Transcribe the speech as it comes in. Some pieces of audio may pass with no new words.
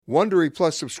Wondery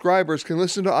Plus subscribers can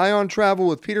listen to Eye on Travel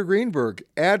with Peter Greenberg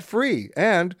ad-free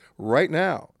and right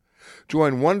now.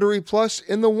 Join Wondery Plus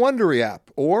in the Wondery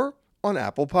app or on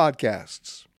Apple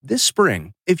Podcasts. This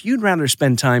spring, if you'd rather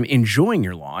spend time enjoying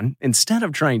your lawn instead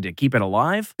of trying to keep it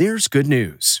alive, there's good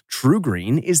news. True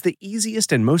Green is the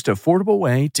easiest and most affordable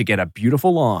way to get a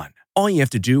beautiful lawn. All you have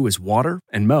to do is water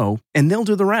and mow, and they'll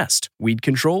do the rest. Weed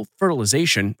control,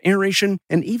 fertilization, aeration,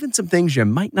 and even some things you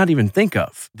might not even think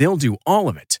of. They'll do all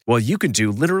of it, while you can do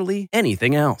literally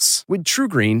anything else. With True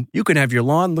Green, you can have your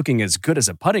lawn looking as good as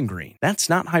a putting green. That's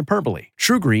not hyperbole.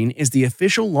 True Green is the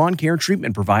official lawn care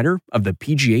treatment provider of the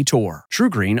PGA Tour. True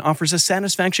Green offers a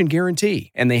satisfaction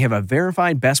guarantee, and they have a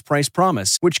verified best price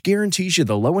promise, which guarantees you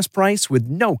the lowest price with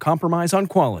no compromise on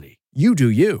quality. You do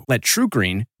you. Let True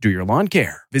Green do your lawn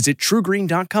care. Visit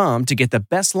truegreen.com to get the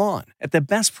best lawn at the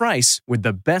best price with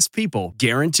the best people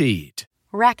guaranteed.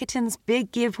 Rakuten's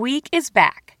Big Give Week is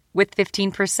back with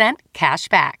 15% cash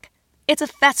back. It's a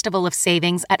festival of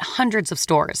savings at hundreds of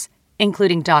stores,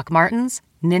 including Doc Martens,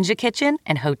 Ninja Kitchen,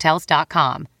 and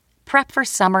Hotels.com. Prep for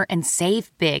summer and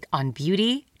save big on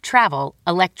beauty, travel,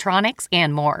 electronics,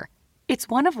 and more. It's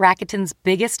one of Rakuten's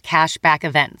biggest cash back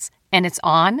events, and it's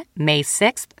on May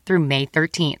 6th through May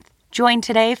 13th. Join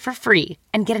today for free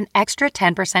and get an extra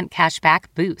 10% cash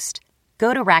back boost.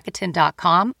 Go to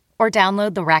Rakuten.com or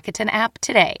download the Rakuten app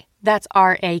today. That's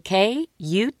Rakuten.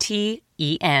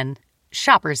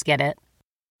 Shoppers get it.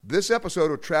 This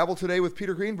episode of Travel Today with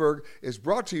Peter Greenberg is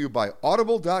brought to you by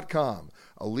Audible.com,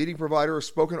 a leading provider of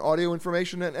spoken audio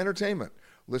information and entertainment.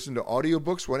 Listen to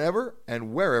audiobooks whenever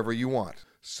and wherever you want.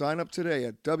 Sign up today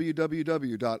at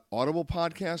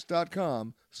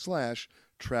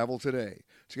www.audiblepodcast.com/travel today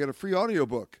to get a free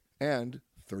audiobook and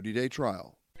 30-day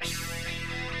trial.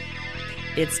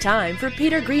 It's time for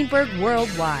Peter Greenberg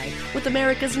Worldwide with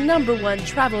America's #1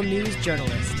 travel news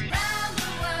journalist.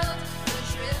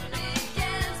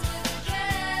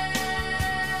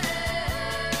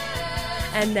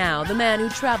 And now, the man who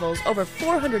travels over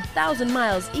 400,000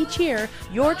 miles each year,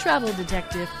 your travel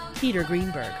detective, Peter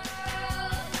Greenberg.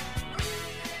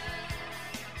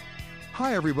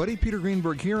 Hi, everybody. Peter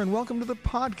Greenberg here, and welcome to the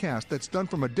podcast that's done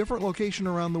from a different location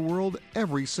around the world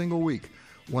every single week.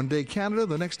 One day Canada,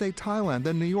 the next day Thailand,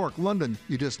 then New York, London.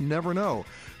 You just never know.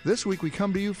 This week we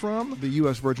come to you from the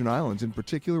U.S. Virgin Islands. In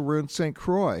particular, we're in St.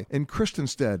 Croix in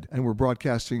Christiansted, and we're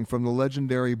broadcasting from the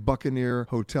legendary Buccaneer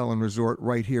Hotel and Resort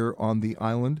right here on the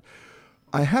island.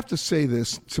 I have to say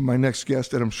this to my next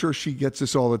guest, and I'm sure she gets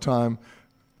this all the time,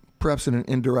 perhaps in an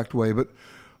indirect way, but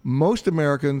most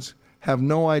Americans have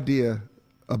no idea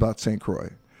about St. Croix.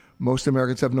 Most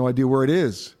Americans have no idea where it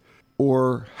is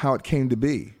or how it came to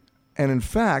be. And in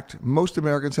fact, most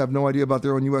Americans have no idea about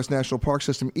their own U.S. national park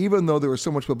system, even though there was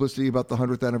so much publicity about the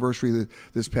 100th anniversary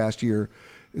this past year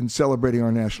in celebrating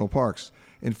our national parks.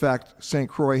 In fact, St.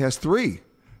 Croix has 3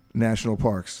 national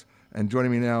parks. And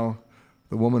joining me now,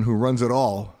 the woman who runs it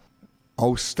all.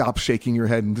 Oh, stop shaking your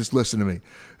head and just listen to me.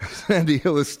 Sandy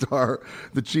Hillistar,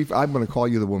 the chief, I'm going to call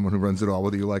you the woman who runs it all,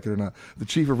 whether you like it or not, the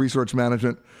chief of research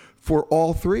management for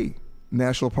all 3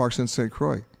 national parks in St.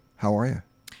 Croix. How are you?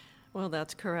 Well,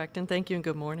 that's correct. And thank you and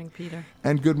good morning, Peter.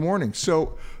 And good morning.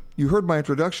 So you heard my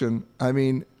introduction. I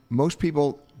mean, most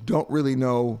people don't really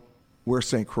know where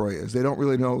St. Croix is. They don't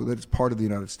really know that it's part of the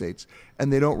United States.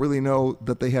 And they don't really know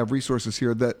that they have resources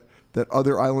here that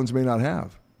other islands may not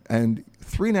have. And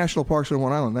 3 national parks on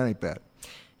one island, that ain't bad.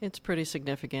 It's pretty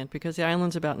significant because the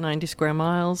island's about 90 square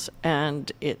miles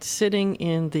and it's sitting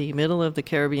in the middle of the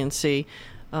Caribbean Sea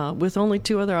with only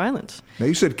 2 other islands. Now,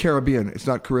 you said Caribbean. It's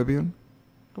not Caribbean?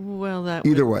 Well, that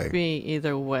either would way. be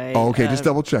either way. Oh, okay, just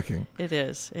double checking. It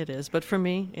is. But for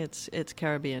me, it's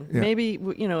Caribbean. Yeah. Maybe,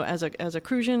 as a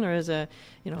Cruisan or as a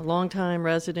longtime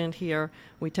resident here,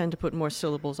 we tend to put more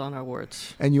syllables on our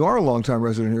words. And you are a longtime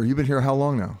resident here. You've been here how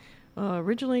long now?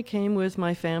 Originally came with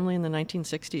my family in the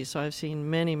 1960s, so I've seen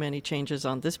many, many changes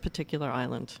on this particular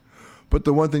island. But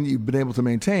the one thing you've been able to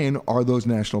maintain are those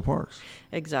national parks.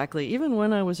 Exactly. Even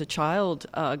when I was a child,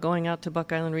 going out to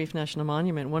Buck Island Reef National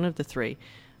Monument, one of the 3,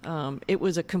 it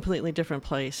was a completely different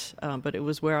place, but it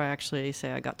was where I actually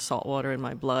say I got salt water in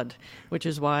my blood, which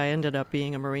is why I ended up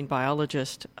being a marine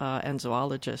biologist and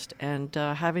zoologist, and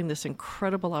having this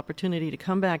incredible opportunity to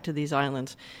come back to these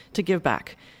islands to give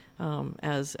back.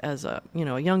 As a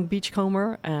young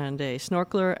beachcomber and a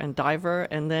snorkeler and diver,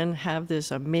 and then have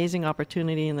this amazing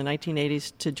opportunity in the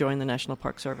 1980s to join the National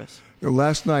Park Service.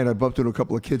 Last night I bumped into a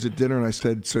couple of kids at dinner and I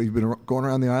said, "So you've been going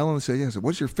around the island?" I said, "Yes." I said,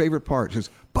 "What's your favorite part?" She says,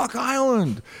 "Buck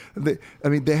Island." They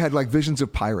had like visions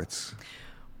of pirates.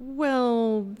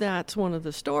 Well, that's one of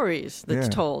the stories that's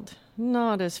told.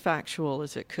 not as factual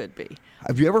as it could be.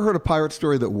 Have you ever heard a pirate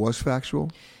story that was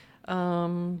factual?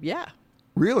 Yeah.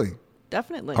 Really?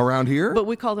 Definitely. Around here? But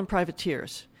we call them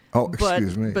privateers. Oh,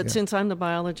 excuse me. But yeah. since I'm the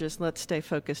biologist, let's stay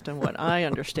focused on what I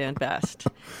understand best.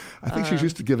 I think she's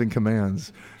used to giving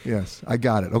commands. Yes, I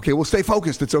got it. Okay, well, stay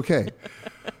focused. It's okay.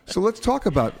 So let's talk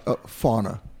about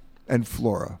fauna and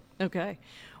flora. Okay.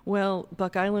 Well,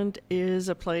 Buck Island is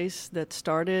a place that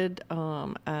started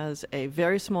as a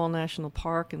very small national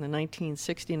park in the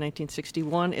 1960,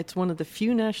 1961. It's one of the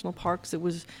few national parks that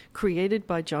was created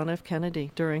by John F.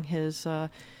 Kennedy during his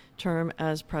term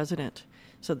as president.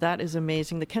 So that is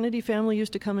amazing. The Kennedy family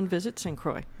used to come and visit St.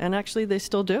 Croix, and actually they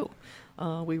still do.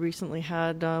 We recently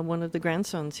had one of the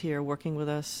grandsons here working with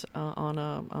us on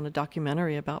a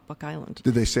documentary about Buck Island.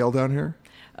 Did they sail down here?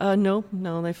 No,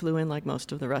 they flew in like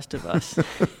most of the rest of us.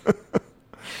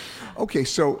 Okay,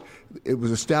 so it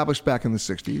was established back in the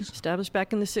 60s. Established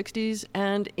back in the 60s,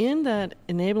 and in that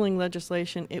enabling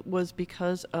legislation, it was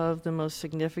because of the most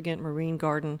significant marine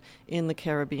garden in the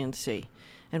Caribbean Sea.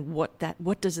 And what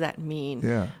does that mean?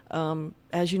 Yeah.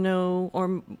 As you know,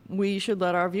 or we should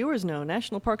let our viewers know,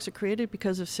 national parks are created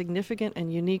because of significant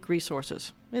and unique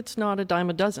resources. It's not a dime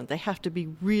a dozen. They have to be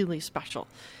really special.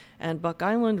 And Buck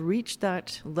Island reached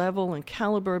that level and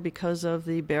caliber because of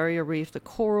the barrier reef, the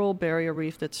coral barrier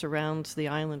reef that surrounds the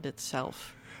island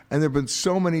itself. And there have been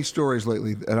so many stories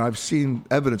lately, and I've seen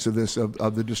evidence of this,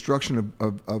 of the destruction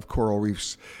of coral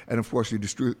reefs. And of course, you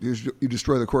destroy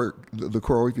the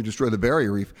coral reef, you destroy the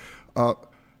barrier reef. How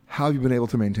have you been able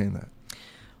to maintain that?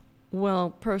 Well,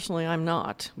 personally, I'm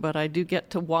not, but I do get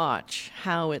to watch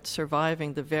how it's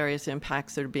surviving the various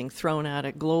impacts that are being thrown at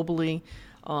it globally,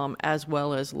 as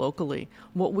well as locally.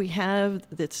 What we have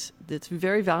that's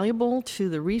very valuable to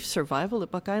the reef survival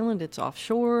at Buck Island, it's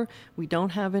offshore. We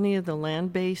don't have any of the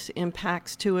land-based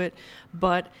impacts to it,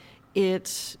 but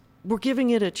we're giving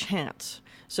it a chance.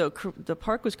 So the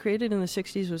park was created in the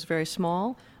 60s, was very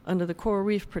small. Under the coral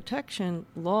reef protection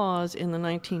laws in the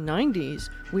 1990s,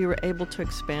 we were able to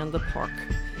expand the park.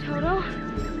 Toto,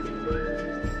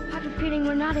 I have a feeling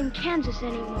we're not in Kansas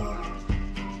anymore.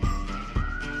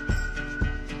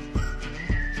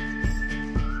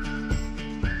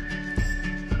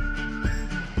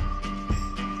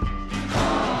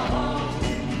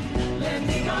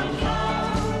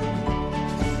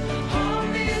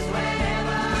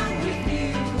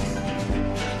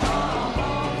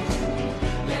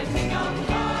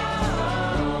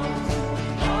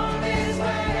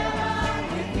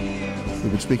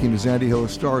 We've been speaking to Zandy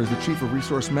Hillis-Starr, who's the Chief of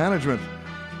Resource Management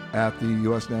at the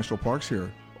U.S. National Parks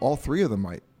here. All three of them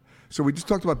might. So we just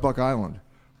talked about Buck Island,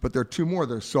 but there are two more.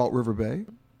 There's Salt River Bay.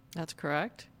 That's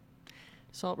correct.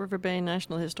 Salt River Bay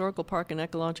National Historical Park and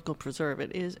Ecological Preserve.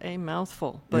 It is a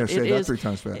mouthful. But say that 3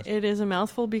 times fast. It is a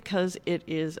mouthful because it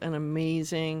is an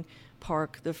amazing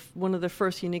park. One of the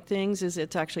first unique things is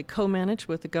it's actually co-managed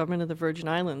with the government of the Virgin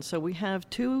Islands. So we have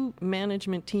two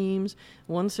management teams,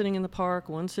 one sitting in the park,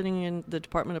 one sitting in the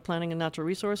Department of Planning and Natural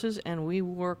Resources, and we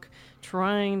work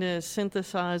trying to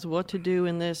synthesize what to do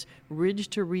in this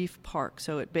ridge-to-reef park.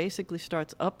 So it basically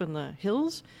starts up in the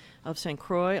hills of St.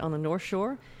 Croix on the North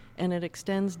Shore, and it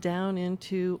extends down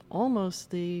into almost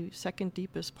the second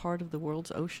deepest part of the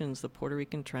world's oceans, the Puerto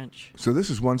Rican Trench. So this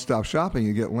is one-stop shopping.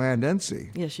 You get land and sea.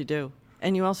 Yes, you do.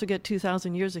 And you also get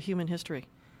 2,000 years of human history.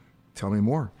 Tell me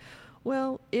more.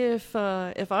 Well, if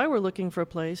I were looking for a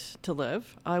place to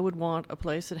live, I would want a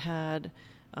place that had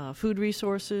food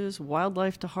resources,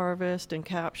 wildlife to harvest and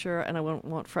capture, and I would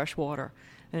want fresh water.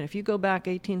 And if you go back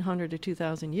 1,800 to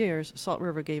 2,000 years, Salt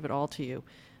River gave it all to you.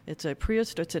 It's an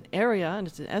area, and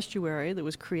it's an estuary that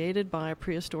was created by a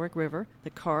prehistoric river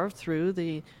that carved through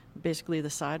basically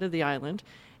the side of the island.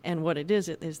 And what it is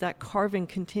that carving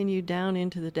continued down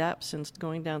into the depths, and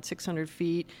going down 600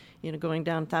 feet, going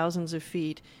down thousands of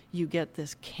feet, you get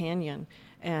this canyon.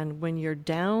 And when you're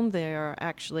down there,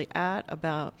 actually at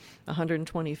about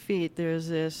 120 feet, there's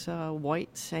this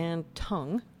white sand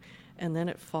tongue, and then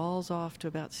it falls off to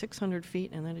about 600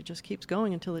 feet, and then it just keeps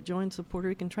going until it joins the Puerto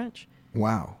Rican Trench.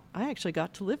 Wow. I actually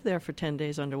got to live there for 10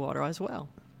 days underwater as well.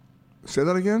 Say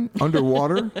that again?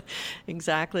 Underwater?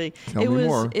 Exactly. Tell me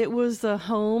more. It was the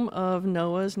home of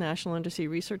NOAA's National Undersea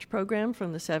Research Program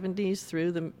from the 70s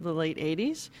through the late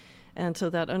 80s. And so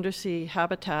that undersea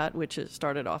habitat, which it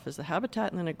started off as the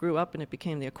habitat, and then it grew up and it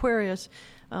became the Aquarius.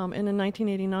 And in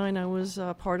 1989, I was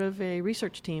part of a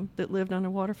research team that lived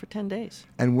underwater for 10 days.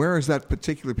 And where is that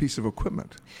particular piece of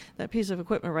equipment? That piece of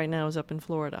equipment right now is up in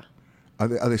Florida. Are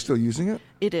they still using it?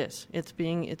 It is. It's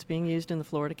being used in the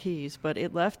Florida Keys, but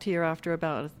it left here after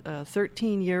about a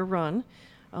 13-year run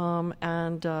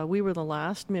And we were the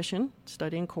last mission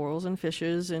studying corals and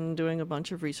fishes and doing a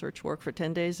bunch of research work for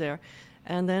 10 days there.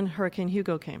 And then Hurricane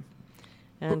Hugo came.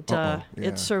 And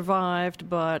it survived,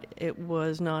 but it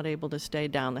was not able to stay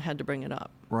down. They had to bring it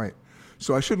up. Right.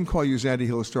 So I shouldn't call you Zandy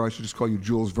Hillistar. I should just call you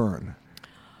Jules Verne.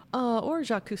 Or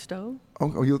Jacques Cousteau.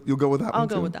 Oh, you'll go with that one, I'll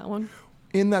go too? with that one.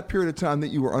 In that period of time that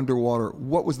you were underwater,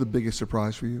 what was the biggest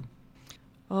surprise for you?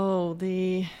 Oh,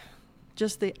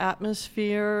 just the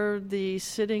atmosphere, the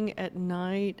sitting at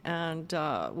night, and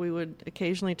we would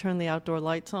occasionally turn the outdoor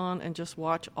lights on and just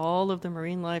watch all of the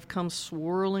marine life come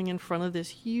swirling in front of this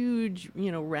huge,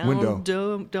 round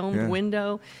domed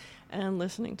window, and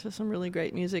listening to some really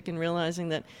great music and realizing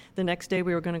that the next day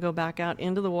we were going to go back out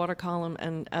into the water column.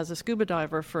 And as a scuba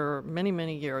diver for many,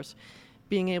 many years,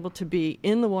 being able to be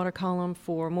in the water column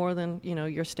for more than,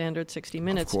 your standard 60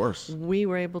 minutes. Of course. We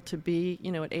were able to be,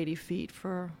 at 80 feet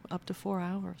for up to 4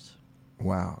 hours.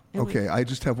 Wow. Okay, I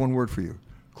just have one word for you.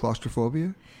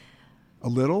 Claustrophobia? A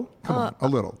little? Come on, a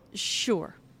little.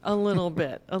 Sure. A little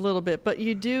bit. But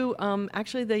you do,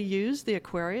 actually they use the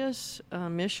Aquarius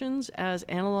missions as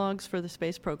analogs for the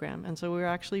space program. And so we were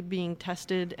actually being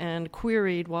tested and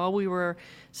queried while we were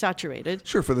saturated.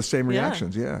 Sure, for the same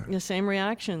reactions, yeah. The same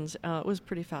reactions. It was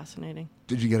pretty fascinating.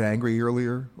 Did you get angry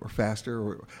earlier or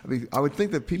faster? I would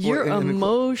think that people... Your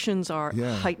emotions are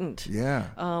heightened.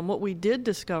 Yeah. What we did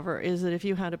discover is that if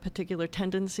you had a particular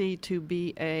tendency to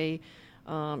be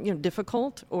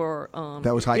difficult or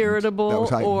irritable,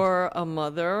 or a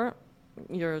mother,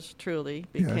 yours truly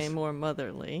became more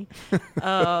motherly.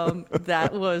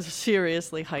 That was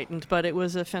seriously heightened, but it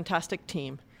was a fantastic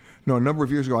team. No, a number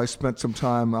of years ago, I spent some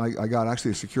time, I got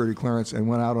actually a security clearance and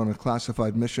went out on a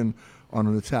classified mission on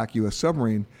an attack U.S.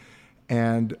 submarine,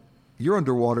 and you're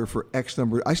underwater for X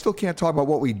number. I still can't talk about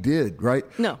what we did, right?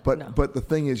 No. But the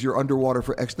thing is, you're underwater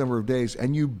for X number of days,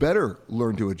 and you better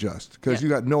learn to adjust because you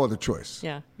got no other choice.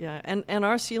 Yeah. And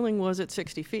our ceiling was at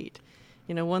 60 feet.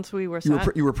 Once we were...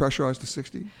 You were pressurized to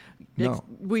 60? No.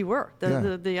 We were.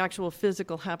 The actual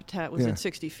physical habitat was at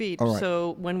 60 feet. Right.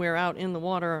 So when we were out in the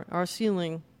water, our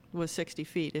ceiling was 60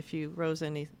 feet. If you rose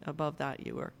any above that,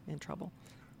 you were in trouble.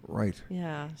 Right.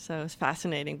 Yeah, so it's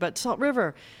fascinating. But Salt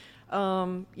River...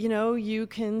 you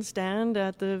can stand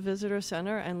at the visitor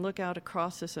center and look out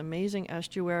across this amazing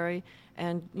estuary,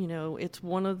 and it's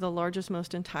one of the largest,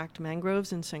 most intact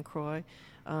mangroves in St. Croix,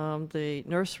 the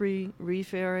nursery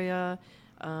reef area,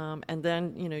 and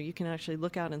then you can actually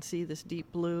look out and see this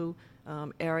deep blue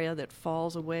area that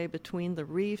falls away between the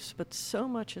reefs. But so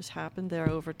much has happened there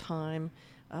over time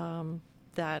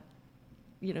that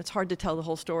it's hard to tell the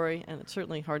whole story, and it's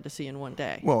certainly hard to see in one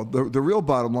day. Well, the real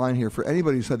bottom line here for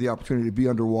anybody who's had the opportunity to be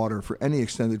underwater for any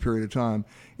extended period of time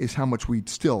is how much we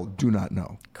still do not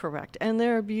know. Correct. And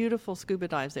there are beautiful scuba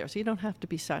dives there, so you don't have to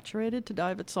be saturated to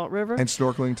dive at Salt River. And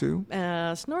snorkeling too?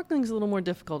 Snorkeling is a little more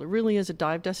difficult. It really is a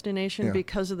dive destination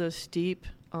because of those steep,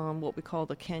 what we call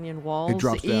the canyon walls,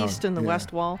 the east and the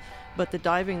west wall. But the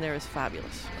diving there is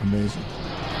fabulous. Amazing.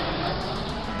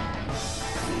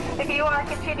 If you are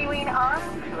continuing on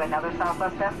to another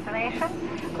Southwest destination,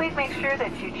 please make sure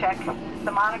that you check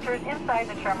the monitors inside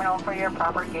the terminal for your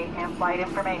proper gate and flight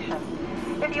information.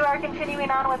 If you are continuing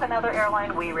on with another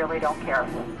airline, we really don't care.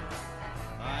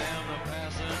 I am the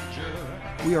passenger.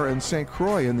 We are in St.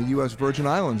 Croix in the U.S. Virgin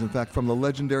Islands, in fact, from the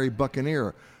legendary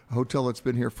Buccaneer, a hotel that's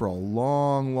been here for a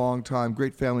long, long time,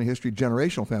 great family history,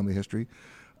 generational family history,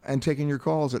 and taking your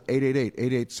calls at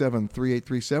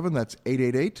 888-887-3837. That's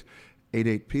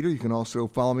 888-88-PETER. You can also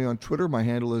follow me on Twitter. My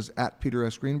handle is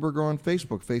 @PeterS.Greenberg, or on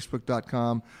Facebook,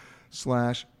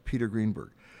 facebook.com/Peter Greenberg.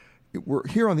 We're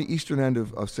here on the eastern end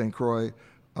of St. Croix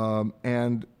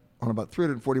and on about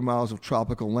 340 miles of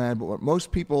tropical land. But what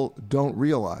most people don't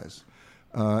realize,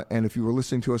 and if you were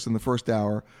listening to us in the first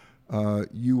hour,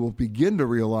 you will begin to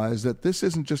realize that this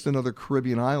isn't just another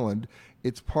Caribbean island.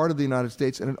 It's part of the United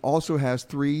States, and it also has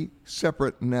 3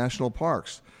 separate national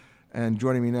parks. And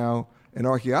joining me now, an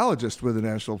archaeologist with the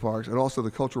national parks, and also the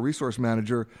cultural resource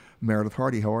manager, Meredith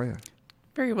Hardy. How are you?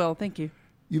 Very well, thank you.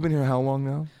 You've been here how long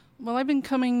now? Well, I've been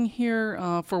coming here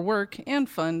for work and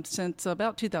fun since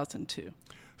about 2002.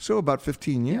 So about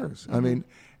 15 years. Yeah. I mean,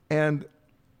 and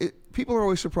people are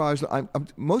always surprised.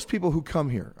 Most people who come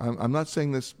here, I'm not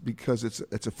saying this because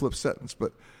it's a flip sentence,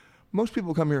 but most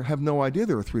people who come here have no idea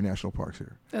there are 3 national parks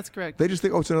here. That's correct. They just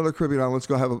think, it's another Caribbean island. Let's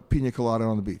go have a pina colada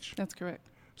on the beach. That's correct.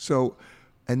 So,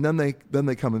 and then they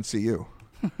come and see you.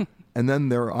 And then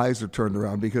their eyes are turned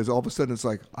around because all of a sudden it's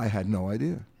like, I had no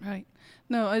idea. Right.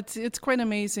 No, it's quite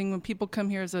amazing when people come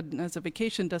here as a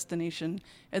vacation destination,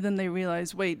 and then they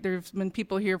realize, wait, there's been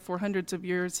people here for hundreds of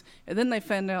years, and then they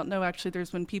find out, no, actually,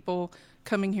 there's been people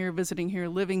coming here, visiting here,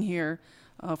 living here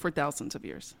for thousands of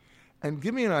years. And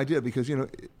give me an idea, because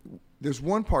there's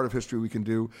one part of history we can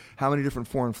do. How many different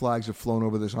foreign flags have flown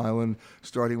over this island,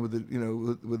 starting with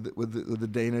the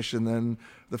Danish, and then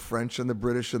the French and the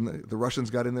British, and the Russians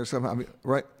got in there somehow. I mean,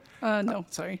 right? No,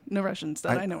 sorry, no Russians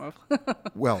that I know of.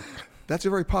 Well, that's a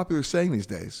very popular saying these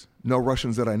days. No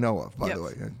Russians that I know of, by the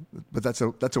way. But that's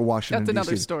a Washington, that's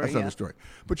another DC. story. That's another story.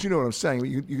 But you know what I'm saying.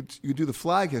 You do the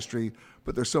flag history,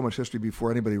 but there's so much history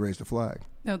before anybody raised a flag.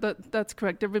 No, that's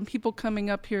correct. There have been people coming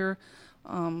up here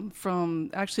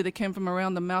they came from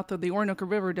around the mouth of the Orinoco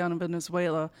River down in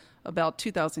Venezuela about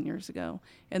 2,000 years ago.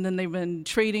 And then they've been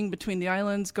trading between the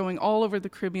islands, going all over the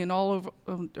Caribbean, all over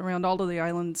around all of the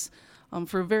islands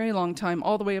for a very long time,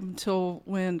 all the way up until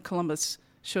when Columbus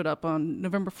showed up on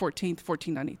November 14th,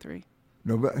 1493.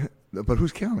 No, but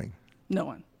who's counting? No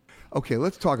one. Okay,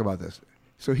 let's talk about this.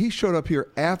 So he showed up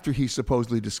here after he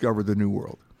supposedly discovered the New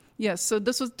World. Yes, so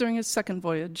this was during his second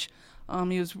voyage.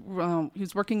 He was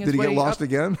working his way. Did he get lost up.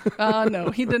 again?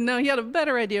 No, he didn't know. He had a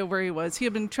better idea where he was. He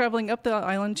had been traveling up the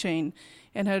island chain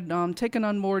and had taken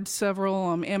on board several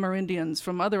Amerindians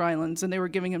from other islands, and they were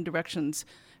giving him directions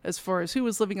as far as who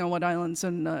was living on what islands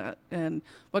and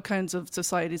what kinds of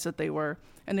societies that they were.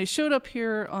 And they showed up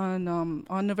here on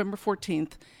November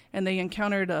 14th, and they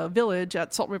encountered a village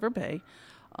at Salt River Bay,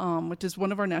 which is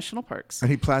one of our national parks.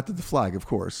 And he planted the flag, of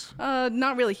course.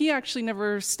 Not really. He actually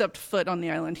never stepped foot on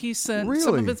the island. He sent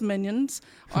some of his minions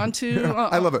onto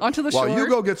I love it. onto the shore. While you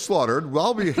go get slaughtered,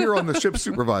 I'll be here on the ship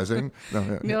supervising.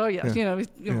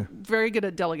 Very good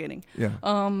at delegating.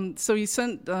 Yeah. So he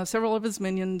sent several of his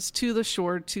minions to the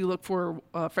shore to look for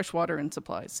fresh water and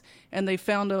supplies. And they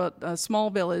found a small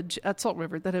village at Salt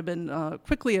River that had been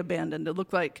quickly abandoned. It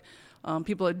looked like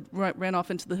people had ran off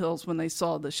into the hills when they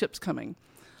saw the ships coming.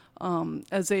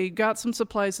 As they got some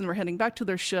supplies and were heading back to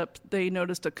their ship, they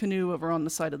noticed a canoe over on the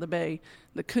side of the bay.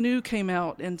 The canoe came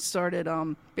out and started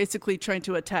basically trying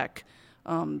to attack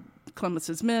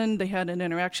Columbus's men. They had an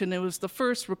interaction. It was the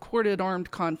first recorded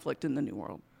armed conflict in the New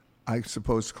World. I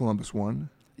suppose Columbus won?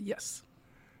 Yes.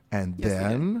 And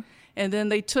then? And then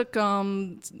they took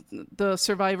the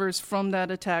survivors from that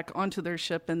attack onto their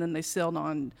ship, and then they sailed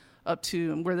on up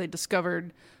to where they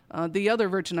discovered the other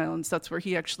Virgin Islands. That's where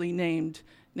he actually named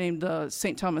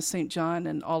St. Thomas, St. John,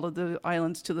 and all of the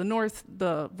islands to the north,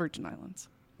 the Virgin Islands.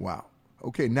 Wow.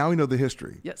 Okay, now we know the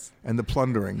history. Yes. And the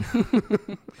plundering.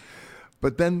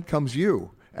 But then comes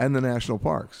you and the national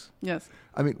parks. Yes.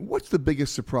 I mean, what's the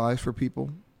biggest surprise for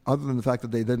people, other than the fact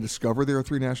that they then discover there are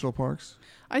 3 national parks?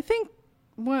 I think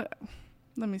let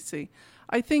me see.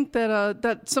 I think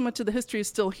that so much of the history is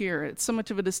still here. So much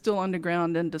of it is still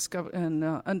underground and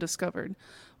undiscovered.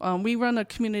 We run a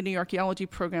community archaeology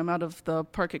program out of the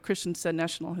park at Christiansted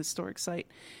National Historic Site,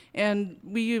 and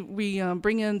we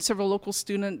bring in several local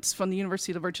students from the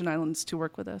University of the Virgin Islands to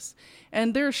work with us,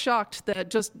 and they're shocked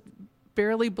that just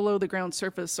barely below the ground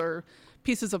surface are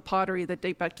pieces of pottery that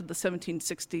date back to the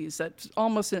 1760s that's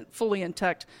almost fully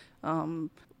intact.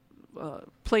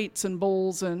 Plates and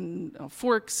bowls and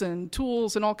forks and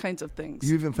tools and all kinds of things.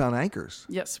 You even found anchors.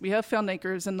 Yes, we have found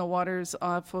anchors in the waters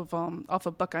off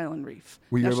of Buck Island Reef.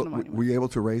 Were you able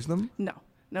to raise them?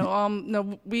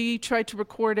 No. We try to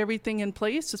record everything in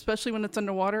place, especially when it's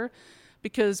underwater,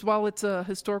 because while it's a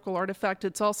historical artifact,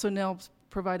 it's also now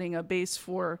providing a base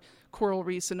for coral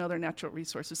reefs and other natural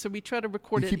resources. So we try to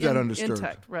record it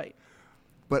intact. Right.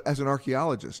 But as an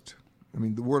archaeologist, I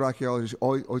mean, the word archaeologist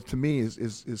always, to me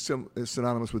is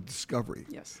synonymous with discovery.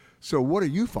 Yes. So what are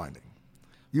you finding?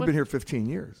 You've been here 15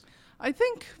 years. I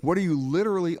think. What are you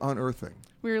literally unearthing?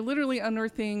 We're literally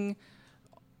unearthing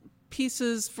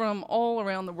pieces from all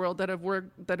around the world that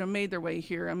have made their way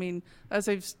here. I mean, as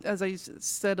I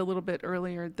said a little bit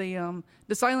earlier,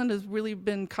 this island has really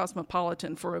been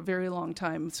cosmopolitan for a very long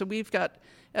time. So we've got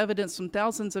evidence from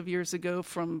thousands of years ago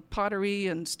from pottery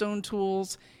and stone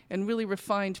tools and really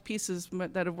refined pieces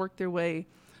that have worked their way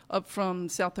up from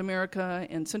South America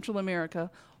and Central America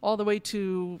all the way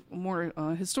to more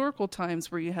historical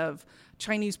times where you have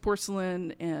Chinese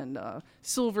porcelain and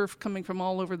silver coming from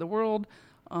all over the world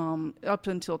up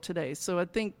until today. So I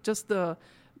think just the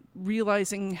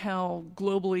realizing how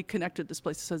globally connected this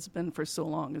place has been for so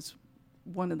long is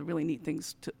one of the really neat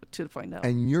things to find out.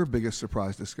 And your biggest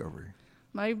surprise discovery?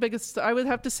 My biggest, I would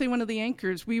have to say one of the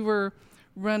anchors. We were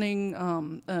running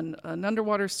an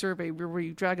underwater survey where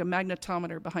we drag a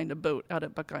magnetometer behind a boat out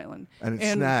at Buck Island. And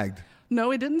it's snagged.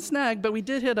 No, it didn't snag, but we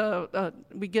did hit a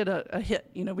hit.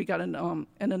 We got an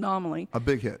anomaly. A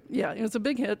big hit. Yeah, it was a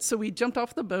big hit. So we jumped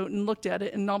off the boat and looked at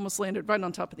it and almost landed right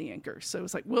on top of the anchor. So it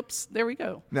was like, whoops, there we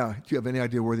go. Now, do you have any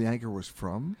idea where the anchor was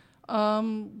from?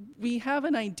 We have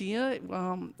an idea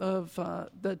of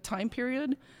the time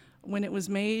period when it was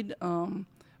made,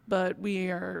 but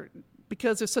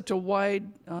because there's such a wide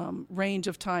range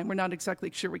of time, we're not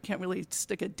exactly sure. We can't really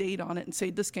stick a date on it and say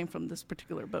this came from this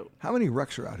particular boat. How many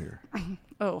wrecks are out here?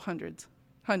 Oh, hundreds.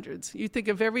 You think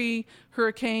of every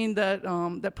hurricane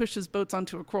that pushes boats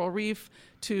onto a coral reef,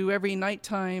 to every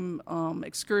nighttime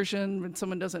excursion when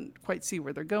someone doesn't quite see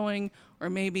where they're going, or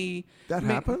maybe that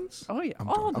happens. Oh yeah,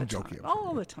 I'm joking.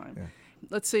 All the time. Yeah.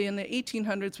 Let's say in the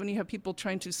 1800s when you have people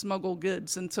trying to smuggle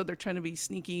goods, and so they're trying to be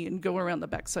sneaky and go around the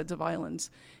backsides of islands,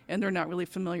 and they're not really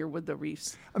familiar with the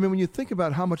reefs. I mean, when you think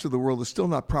about how much of the world is still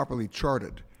not properly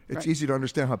charted, it's easy to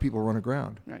understand how people run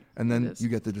aground. Right. And then you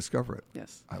get to discover it.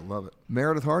 Yes. I love it.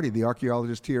 Meredith Hardy, the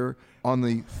archaeologist here on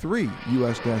the 3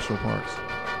 U.S. national parks.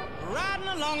 Riding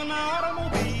along in my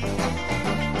automobile,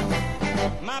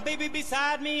 my baby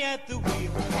beside me at the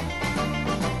wheel,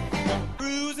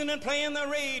 cruising and playing the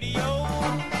radio,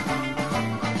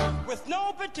 with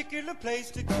no particular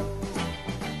place to go.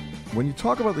 When you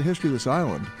talk about the history of this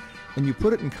island and you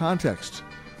put it in context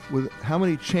with how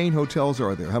many chain hotels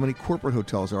are there, how many corporate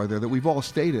hotels are there that we've all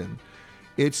stayed in,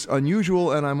 it's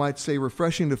unusual and I might say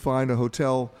refreshing to find a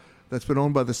hotel that's been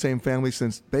owned by the same family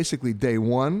since basically day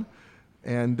one.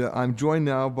 And I'm joined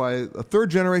now by a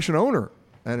third-generation owner,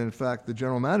 and in fact, the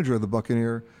general manager of the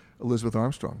Buccaneer, Elizabeth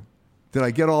Armstrong. Did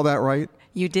I get all that right?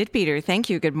 You did, Peter. Thank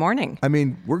you. Good morning. I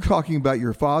mean, we're talking about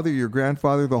your father, your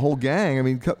grandfather, the whole gang. I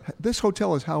mean, this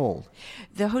hotel is how old?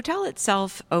 The hotel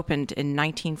itself opened in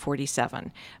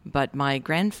 1947, but my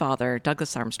grandfather,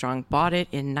 Douglas Armstrong, bought it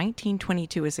in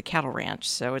 1922 as a cattle ranch.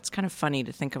 So it's kind of funny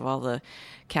to think of all the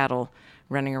cattle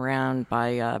running around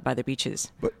by the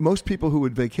beaches. But most people who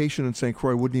would vacation in St.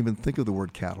 Croix wouldn't even think of the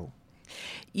word cattle.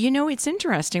 It's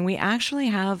interesting. We actually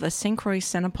have a St. Croix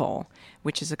Senepol,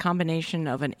 which is a combination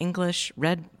of an English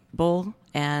red bull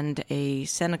and a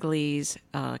Senegalese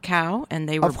cow, and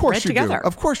they were bred together.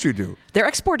 Of course you do. They're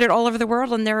exported all over the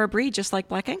world, and they're a breed just like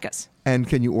Black Angus. And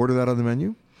can you order that on the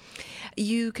menu?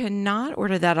 You cannot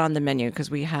order that on the menu because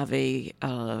we have a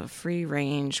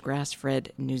free-range,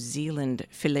 grass-fed New Zealand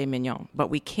filet mignon. But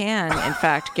we can, in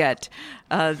fact, get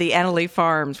the Annalee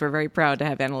Farms. We're very proud to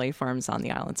have Annalee Farms on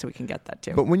the island, so we can get that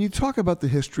too. But when you talk about the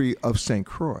history of St.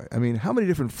 Croix, I mean, how many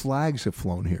different flags have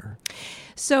flown here?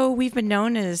 So we've been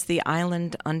known as the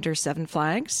island under 7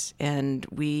 flags, and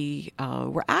we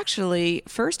were actually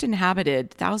first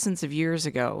inhabited thousands of years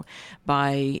ago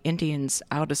by Indians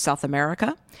out of South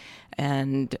America.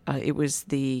 And it was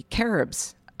the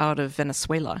Caribs out of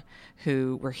Venezuela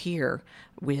who were here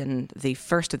when the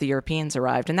first of the Europeans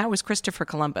arrived, and that was Christopher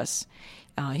Columbus.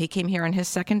 He came here on his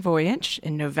second voyage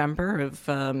in November of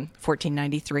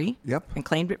 1493 and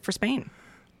claimed it for Spain.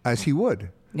 As he would.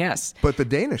 Yes. But the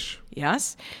Danish.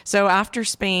 Yes. So after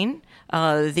Spain,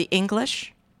 the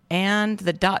English and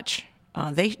the Dutch,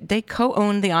 they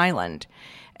co-owned the island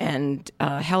and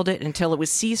held it until it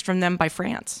was seized from them by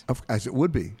France. As it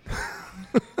would be.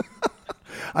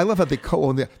 I love how they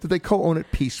co-own it. Did they co-own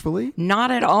it peacefully?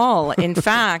 Not at all. In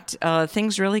fact,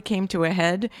 things really came to a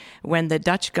head when the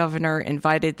Dutch governor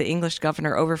invited the English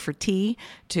governor over for tea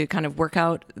to kind of work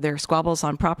out their squabbles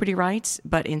on property rights,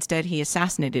 but instead he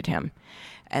assassinated him.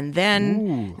 And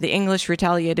then the English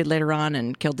retaliated later on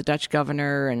and killed the Dutch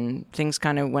governor, and things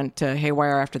kind of went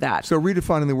haywire after that. So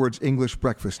redefining the words English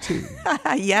breakfast tea.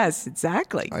 Yes,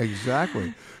 exactly.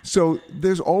 Exactly. So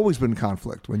there's always been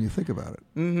conflict when you think about it.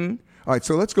 Mm-hmm. All right,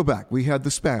 so let's go back. We had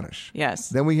the Spanish. Yes.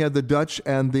 Then we had the Dutch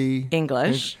and the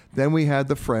English. Then we had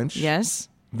the French. Yes.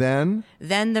 Then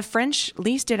the French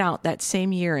leased it out that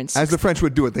same year. As the French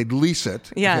would do it, they'd lease it.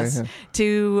 Yes, okay.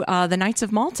 To the Knights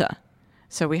of Malta.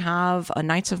 So we have a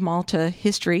Knights of Malta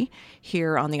history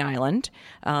here on the island.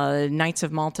 Knights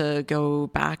of Malta go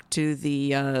back to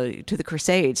the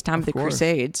Crusades, time of the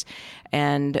Crusades.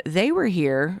 And they were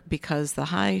here because the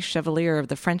High Chevalier of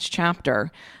the French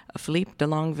chapter, Philippe de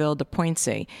Longueville de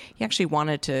Poincy, he actually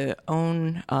wanted to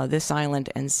own this island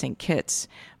and St. Kitts,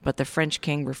 but the French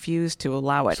king refused to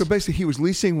allow it. So basically he was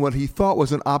leasing what he thought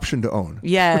was an option to own.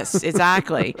 Yes,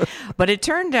 exactly. But it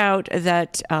turned out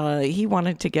that he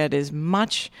wanted to get as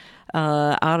much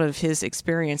out of his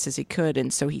experience as he could,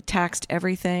 and so he taxed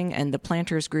everything, and the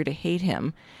planters grew to hate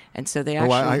him. And so they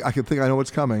actually... I can think I know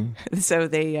what's coming. So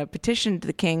they petitioned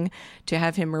the king to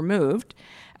have him removed,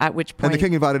 at which point... And the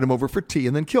king invited him over for tea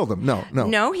and then killed him.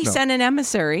 No, he sent an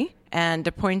emissary And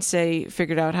de Poincey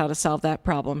figured out how to solve that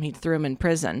problem. He threw him in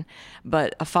prison.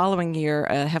 But a following year,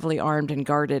 a heavily armed and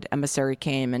guarded emissary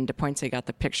came, and de Poincey got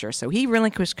the picture. So he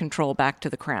relinquished control back to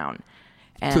the crown.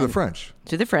 To the French?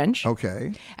 To the French.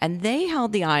 Okay. And they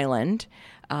held the island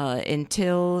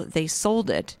until they sold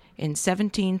it in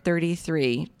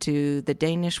 1733 to the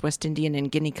Danish West Indian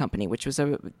and Guinea Company, which was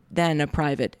then a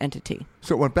private entity.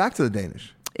 So it went back to the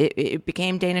Danish? It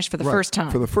became Danish for the first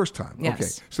time. For the first time. Yes. Okay.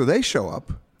 So they show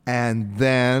up, and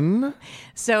then?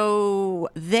 So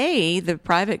the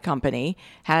private company,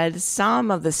 had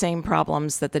some of the same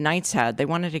problems that the Knights had. They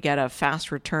wanted to get a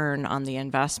fast return on the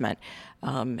investment,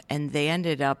 and they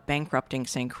ended up bankrupting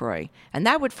St. Croix. And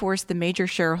that would force the major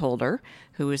shareholder,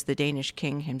 who was the Danish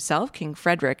king himself, King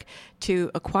Frederick, to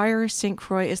acquire St.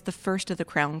 Croix as the first of the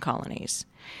crown colonies.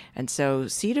 And so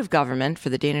seat of government for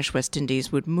the Danish West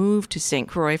Indies would move to St.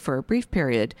 Croix for a brief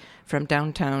period from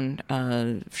downtown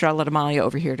Charlotte Amalie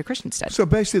over here to Christiansted. So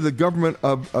basically the government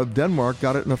of Denmark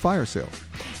got it in a fire sale.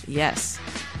 Yes.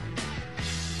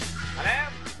 Hello?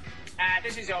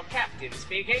 This is your captain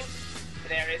speaking.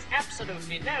 There is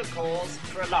absolutely no cause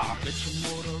for alarm. Get your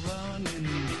motor running.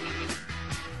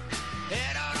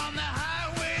 Head out on the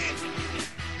highway.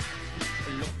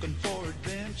 Looking for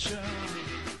adventure.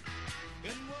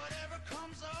 And whatever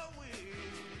comes our way.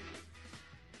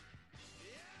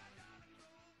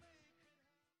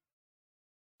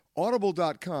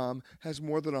 Audible.com has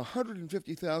more than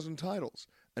 150,000 titles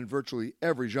and virtually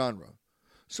every genre.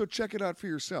 So check it out for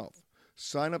yourself.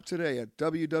 Sign up today at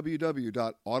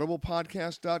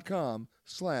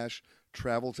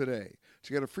www.audiblepodcast.com/travel today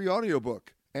to get a free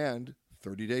audiobook and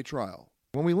 30-day trial.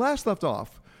 When we last left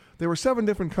off, there were 7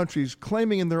 different countries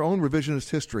claiming in their own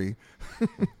revisionist history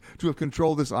to have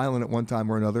controlled this island at one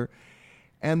time or another.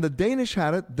 And the Danish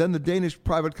had it, then the Danish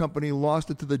private company lost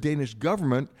it to the Danish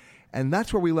government, and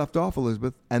that's where we left off,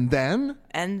 Elizabeth. And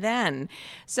then?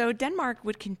 So Denmark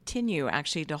would continue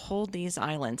actually to hold these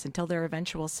islands until their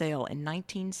eventual sale in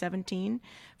 1917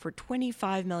 for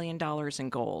 $25 million in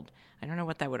gold. I don't know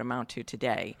what that would amount to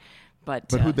today.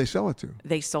 But who'd they sell it to?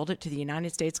 They sold it to the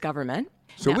United States government.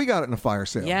 So we got it in a fire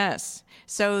sale. Yes.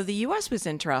 So the U.S. was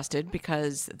interested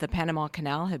because the Panama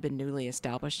Canal had been newly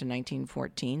established in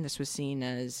 1914. This was seen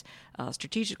as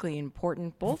strategically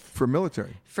important both for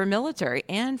military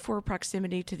and for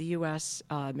proximity to the U.S.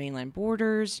 Mainland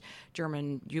borders,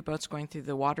 German U-boats going through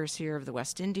the waters here of the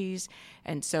West Indies.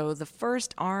 And so the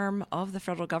first arm of the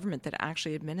federal government that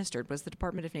actually administered was the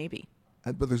Department of Navy.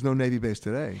 But there's no Navy base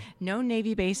today. No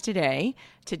Navy base today.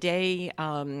 Today,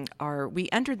 we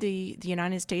entered the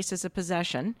United States as a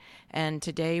possession, and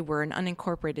today we're an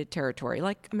unincorporated territory,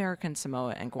 like American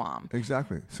Samoa and Guam.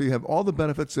 Exactly. So you have all the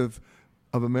benefits of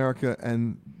America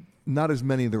and not as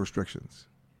many of the restrictions.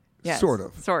 Yes, sort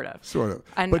of.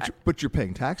 And, but you're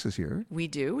paying taxes here. We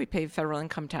do. We pay federal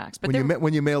income tax. But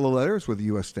when you mail a letter, it's with a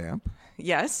U.S. stamp.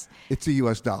 Yes. It's a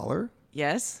U.S. dollar.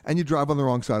 Yes. And you drive on the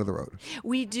wrong side of the road.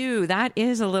 We do. That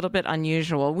is a little bit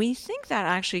unusual. We think that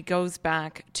actually goes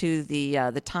back to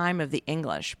the time of the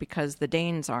English, because the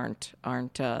Danes aren't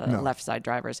left side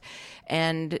drivers,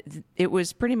 and it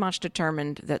was pretty much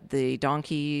determined that the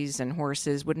donkeys and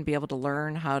horses wouldn't be able to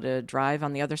learn how to drive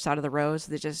on the other side of the road,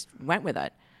 so they just went with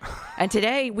it. And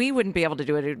today we wouldn't be able to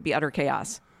do it. It would be utter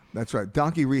chaos. That's right.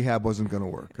 Donkey rehab wasn't going to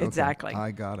work. Okay. Exactly.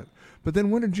 I got it. But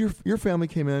then when did your family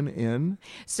came in?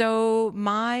 So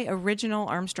my original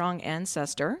Armstrong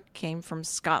ancestor came from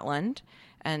Scotland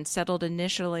and settled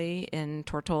initially in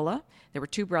Tortola. There were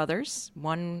 2 brothers.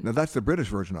 Now that's the British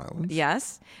Virgin Islands.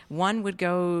 Yes. One would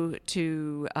go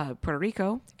to Puerto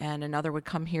Rico, and another would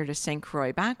come here to St.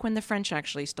 Croix, back when the French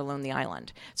actually still owned the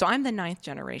island. So I'm the 9th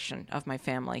generation of my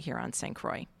family here on St.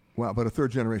 Croix. Wow, but a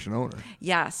 3rd generation owner.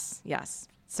 Yes.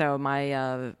 So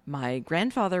my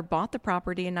grandfather bought the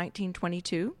property in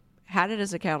 1922, had it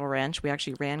as a cattle ranch. We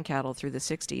actually ran cattle through the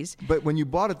 60s. But when you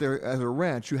bought it there as a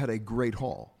ranch, you had a great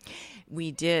haul.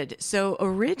 We did. So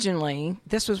originally,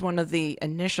 this was one of the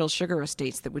initial sugar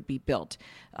estates that would be built.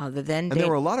 There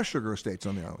were a lot of sugar estates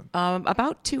on the island.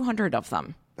 About 200 of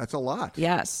them. That's a lot.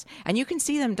 Yes. And you can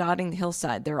see them dotting the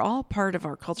hillside. They're all part of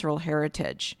our cultural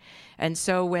heritage. And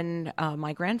so when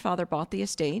my grandfather bought the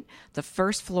estate, the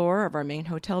first floor of our main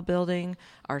hotel building,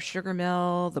 our sugar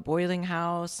mill, the boiling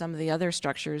house, some of the other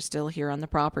structures still here on the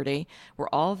property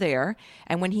were all there.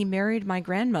 And when he married my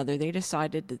grandmother, they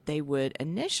decided that they would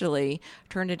initially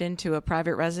turn it into a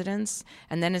private residence.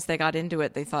 And then as they got into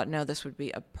it, they thought, no, this would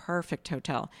be a perfect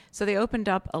hotel. So they opened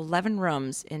up 11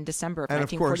 rooms in December of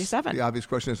 1947. And of course, the obvious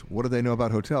question question is, what do they know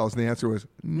about hotels? And the answer was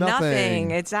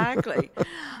Nothing, exactly.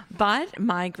 But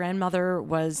my grandmother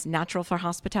was natural for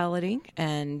hospitality,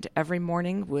 and every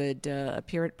morning would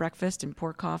appear at breakfast and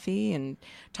pour coffee and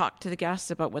talk to the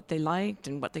guests about what they liked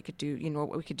and what they could do,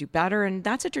 what we could do better. And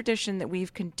that's a tradition that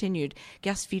we've continued.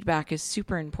 Guest feedback is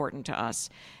super important to us.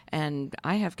 And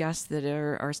I have guests that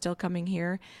are still coming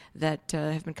here that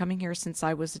have been coming here since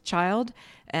I was a child,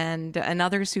 and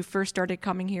others who first started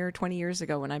coming here 20 years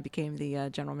ago when I became the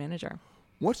general manager.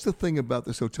 What's the thing about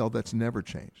this hotel that's never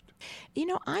changed?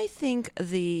 I think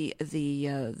the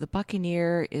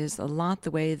Buccaneer is a lot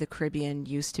the way the Caribbean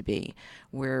used to be.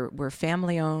 We're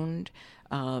family owned.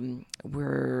 We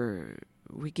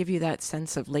give you that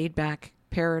sense of laid back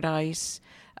paradise.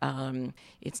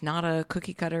 It's not a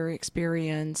cookie cutter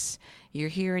experience. You're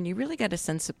here and you really get a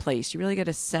sense of place. You really get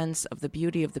a sense of the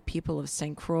beauty of the people of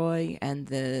St. Croix and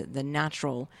the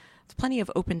natural. There's plenty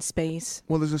of open space.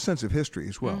 Well, there's a sense of history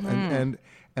as well.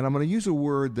 And I'm going to use a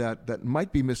word that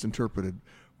might be misinterpreted,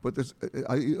 but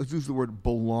I use the word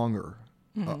belonger,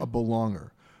 a belonger,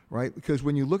 right? Because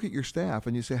when you look at your staff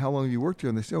and you say, how long have you worked here?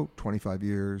 And they say, 25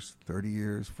 years, 30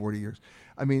 years, 40 years.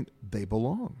 I mean, they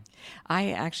belong.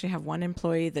 I actually have one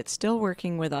employee that's still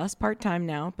working with us part-time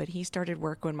now, but he started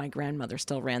work when my grandmother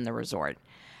still ran the resort.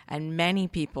 And many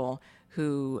people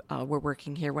who were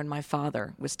working here when my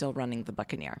father was still running the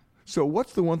Buccaneer. So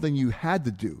what's the one thing you had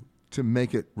to do to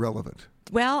make it relevant?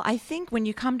 Well, I think when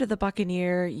you come to the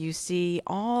Buccaneer, you see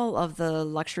all of the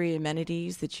luxury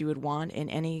amenities that you would want in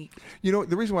any... The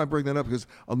reason why I bring that up is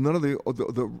none of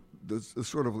the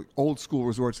sort of old school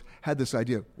resorts had this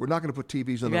idea. We're not going to put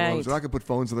TVs in the rooms. We're not going to put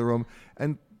phones in the room.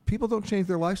 And people don't change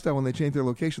their lifestyle when they change their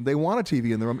location. They want a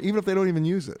TV in the room, even if they don't even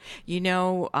use it.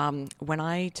 When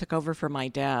I took over for my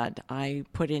dad, I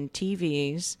put in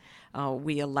TVs.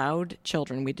 We allowed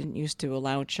children. We didn't used to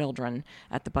allow children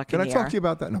at the Buccaneer. Can I talk to you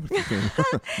about that? No.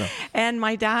 No. And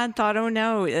my dad thought, oh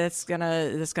no, it's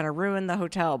gonna ruin the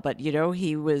hotel. But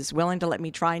he was willing to let me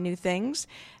try new things.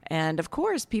 And of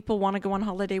course, people want to go on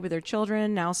holiday with their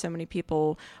children. Now so many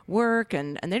people work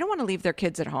and they don't want to leave their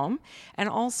kids at home. And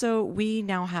also, we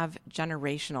now have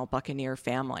generational Buccaneer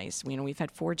families. We've had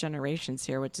 4 generations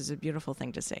here, which is a beautiful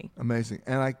thing to see. Amazing.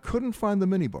 And I couldn't find the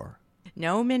minibar.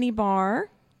 No minibar.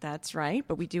 That's right,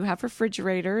 but we do have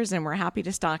refrigerators, and we're happy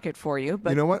to stock it for you. But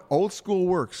you know what? Old school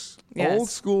works. Yes. Old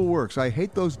school works. I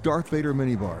hate those Darth Vader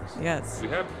minibars. Yes. We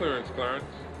have clearance, Clarence.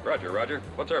 Roger.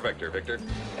 What's our vector, Victor?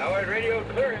 Tower radio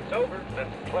clearance, over.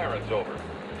 That's Clarence, over.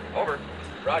 Over.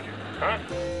 Roger. Huh?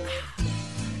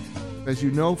 As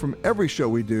you know from every show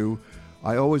we do,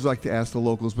 I always like to ask the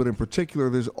locals, but in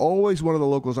particular, there's always one of the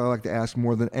locals I like to ask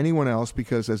more than anyone else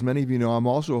because, as many of you know, I'm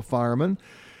also a fireman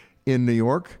in New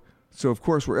York. So, of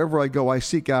course, wherever I go, I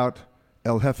seek out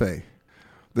El Jefe,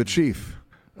 the chief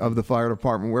of the fire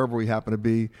department, wherever we happen to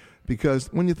be, because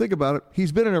when you think about it,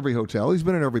 he's been in every hotel. He's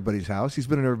been in everybody's house. He's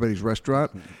been in everybody's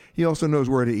restaurant. He also knows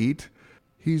where to eat.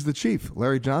 He's the chief,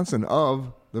 Larry Johnson,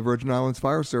 of the Virgin Islands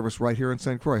Fire Service right here in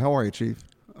St. Croix. How are you, Chief?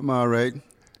 I'm all right.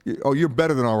 You're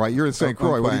better than all right. You're in St.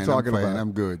 Croix. What are you talking about?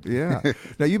 I'm good. Yeah.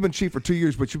 Now, you've been chief for 2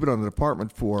 years, but you've been on the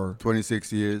department for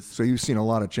 26 years. So you've seen a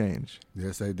lot of change.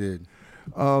 Yes, I did.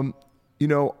 I'm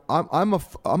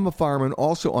a fireman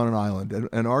also on an island,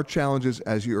 and our challenges,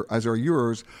 as are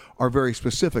yours, are very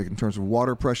specific in terms of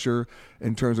water pressure,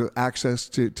 in terms of access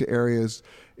to areas,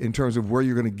 in terms of where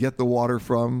you're going to get the water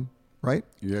from, right?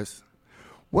 Yes.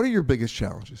 What are your biggest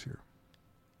challenges here?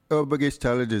 Our biggest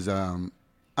challenge is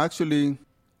actually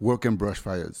working brush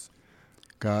fires,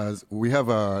 because we have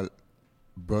a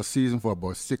brush season for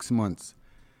about 6 months.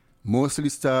 Mostly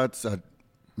starts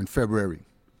in February.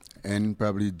 And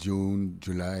probably June,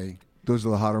 July. Those are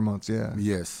the hotter months, yeah.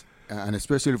 Yes, and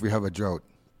especially if we have a drought.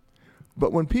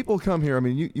 But when people come here, I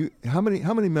mean, you how many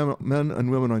men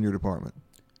and women on your department?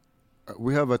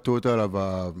 We have a total of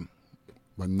about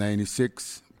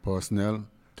 96 personnel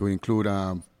to include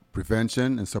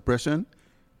prevention and suppression.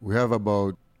 We have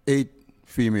about 8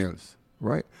 females.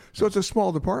 Right. So it's a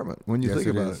small department when you think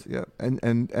about it. Yeah.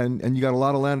 And you got a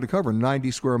lot of land to cover, 90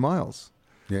 square miles.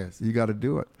 Yes. You got to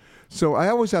do it. So I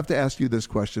always have to ask you this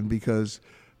question because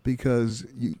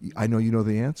I know you know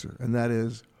the answer, and that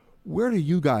is, where do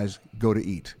you guys go to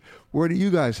eat? Where do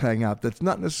you guys hang out that's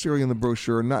not necessarily in the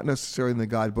brochure, not necessarily in the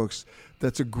guidebooks,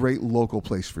 that's a great local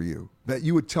place for you, that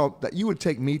you would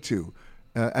take me to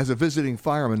as a visiting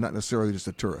fireman, not necessarily just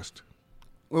a tourist?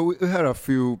 Well, we had a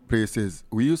few places.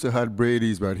 We used to have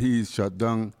Brady's, but he's shut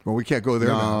down. Well, we can't go there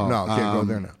now. No, can't go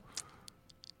there now.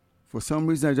 For some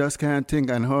reason, I just can't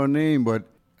think on her name, but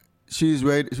she's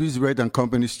right on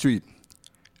Company Street.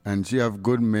 and she have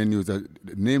good menus. The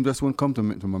name just won't come to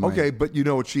my mind. Okay, but you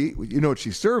know what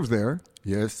she serves there.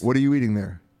 Yes. What are you eating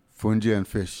there? Fungi and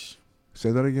fish.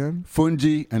 Say that again?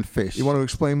 Fungi and fish. You want to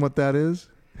explain what that is?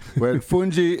 Well,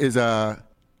 fungi is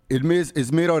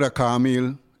it's made out of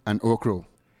caramel and okra.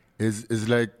 It's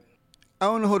like, I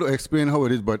don't know how to explain how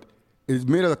it is, but it's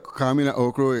made out of caramel and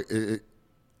okra,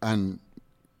 and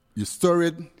you stir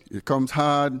it, it comes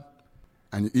hard,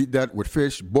 and you eat that with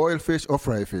fish, boiled fish or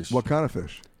fried fish. What kind of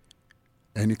fish?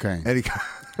 Any kind. Any kind.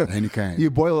 Any kind. You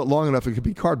boil it long enough, it could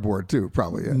be cardboard too,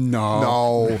 probably. Yeah.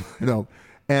 No.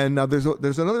 And now there's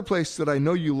another place that I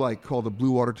know you like called the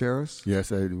Blue Water Terrace.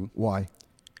 Yes, I do. Why?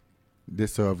 They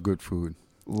serve good food.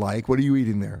 Like, what are you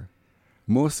eating there?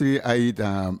 Mostly I eat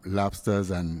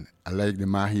lobsters, and I like the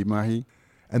mahi.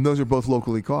 And those are both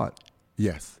locally caught?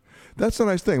 Yes. That's a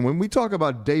nice thing. When we talk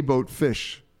about day boat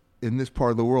fish in this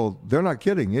part of the world, they're not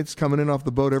kidding. It's coming in off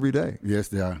the boat every day. Yes,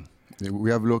 they are.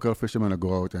 We have local fishermen that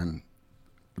go out and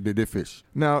they fish.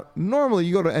 Now, normally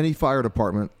you go to any fire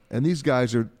department, and these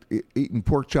guys are eating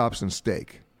pork chops and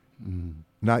steak.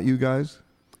 Not you guys?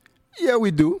 Yeah,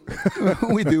 we do.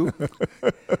 We do.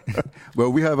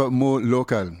 But we have a more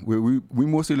local. We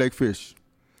mostly like fish.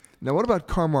 Now, what about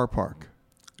Carmar Park?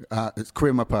 It's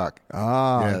Kramer Park.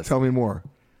 Yes. Tell me more.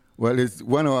 Well, it's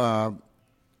one of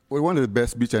the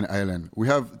best beaches on the island. We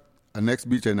have a next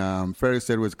beach, and Ferry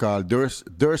said it was called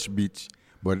Durst Beach,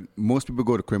 but most people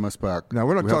go to Kramer's Park. Now,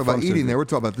 we're not talking about eating there. We're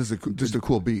talking about this is just a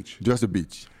cool beach. Just a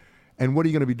beach. And what are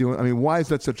you going to be doing? I mean, why is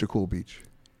that such a cool beach?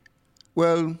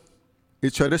 Well,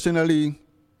 it's traditionally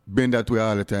been that way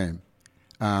all the time.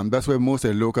 That's where most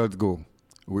of the locals go.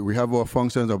 We have our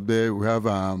functions up there. We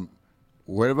have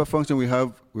whatever function we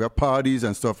have parties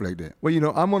and stuff like that.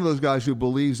 Well, I'm one of those guys who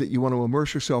believes that you want to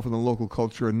immerse yourself in the local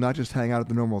culture and not just hang out at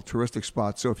the normal touristic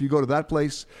spots. So if you go to that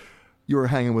place, you're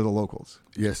hanging with the locals.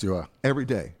 Yes, you are. Every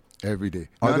day? Every day.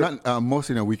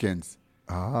 Mostly on weekends.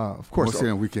 Of course. Mostly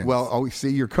on weekends. Well, see,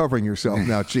 you're covering yourself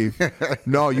now, Chief.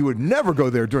 No, you would never go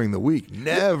there during the week.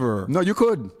 Never. No, you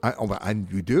could.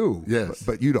 You do. Yes.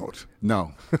 But you don't.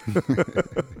 No.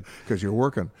 Because you're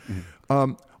working.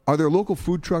 Are there local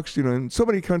food trucks? In so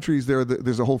many countries,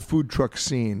 there's a whole food truck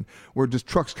scene where just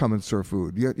trucks come and serve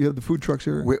food. You have the food trucks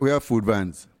here? We have food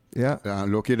vans. Yeah.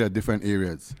 Located at different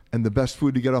areas. And the best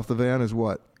food to get off the van is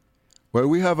what? Well,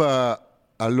 we have a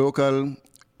local,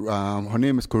 her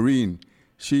name is Corinne.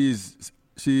 She's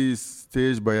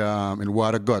staged by in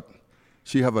Water Gut.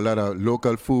 She have a lot of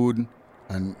local food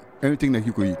and anything that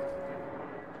you could eat.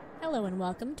 Hello and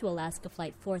welcome to Alaska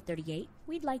Flight 438.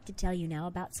 We'd like to tell you now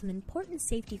about some important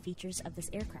safety features of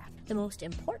this aircraft. The most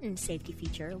important safety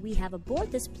feature we have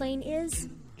aboard this plane is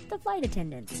the flight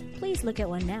attendants. Please look at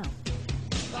one now.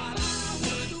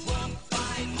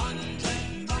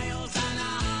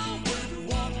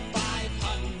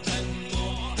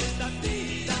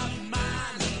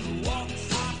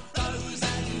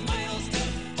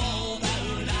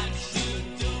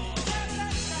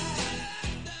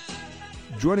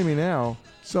 Joining me now,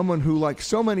 someone who, like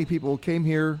so many people, came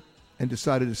here and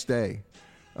decided to stay.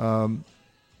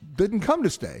 Didn't come to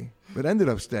stay, but ended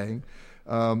up staying.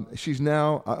 She's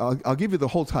now, I'll give you the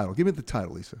whole title. Give me the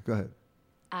title, Lisa. Go ahead.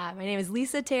 My name is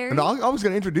Lisa Terry. And I was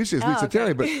going to introduce you as Lisa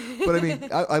Terry, but I mean,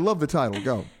 I love the title.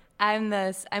 Go. I'm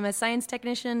a science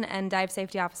technician and dive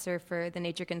safety officer for the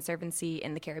Nature Conservancy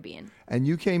in the Caribbean. And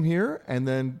you came here and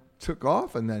then took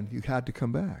off, and then you had to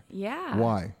come back. Yeah.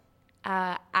 Why?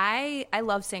 I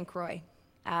love St. Croix.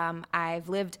 I've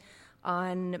lived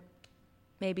on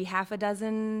maybe half a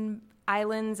dozen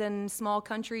islands and small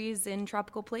countries in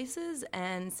tropical places,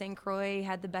 and St. Croix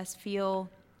had the best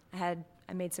feel. I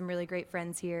made some really great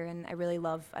friends here, and I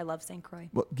love St. Croix.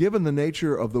 Well, given the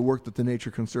nature of the work that the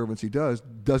Nature Conservancy does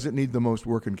it need the most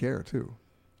work and care too?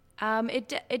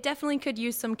 It definitely could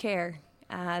use some care.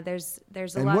 There's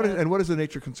a lot. And what is the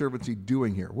Nature Conservancy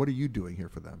doing here? What are you doing here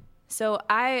for them? So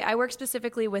I work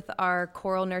specifically with our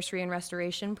coral nursery and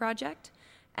restoration project,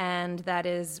 and that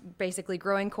is basically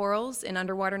growing corals in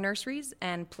underwater nurseries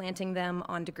and planting them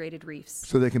on degraded reefs.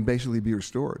 So they can basically be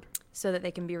restored? So that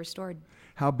they can be restored.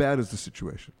 How bad is the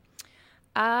situation?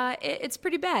 It's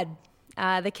pretty bad.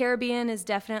 The Caribbean has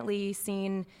definitely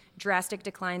seen drastic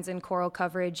declines in coral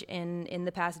coverage in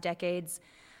the past decades.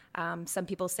 Some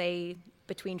people say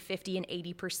between 50 and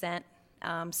 80%.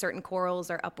 Certain corals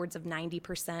are upwards of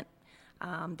 90%.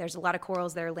 There's a lot of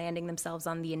corals that are landing themselves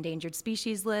on the endangered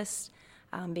species list,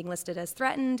 being listed as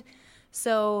threatened.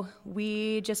 So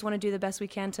we just want to do the best we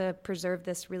can to preserve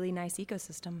this really nice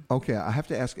ecosystem. Okay, I have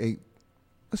to ask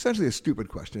essentially a stupid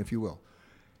question, if you will.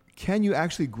 Can you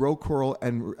actually grow coral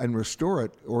and restore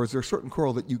it, or is there a certain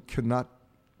coral that you cannot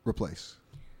replace?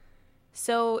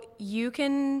 So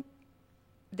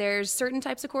there's certain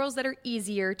types of corals that are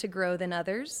easier to grow than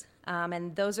others,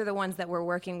 and those are the ones that we're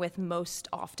working with most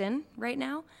often right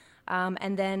now.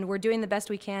 And then we're doing the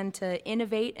best we can to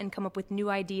innovate and come up with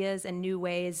new ideas and new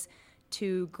ways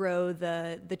to grow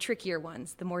the trickier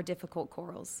ones, the more difficult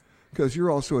corals. Because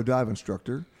you're also a dive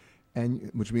instructor,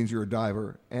 which means you're a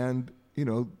diver. And,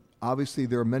 obviously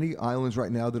there are many islands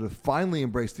right now that have finally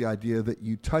embraced the idea that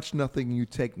you touch nothing, you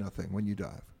take nothing when you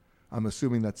dive. I'm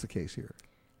assuming that's the case here.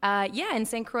 Yeah, in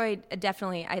St. Croix,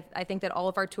 definitely. I think that all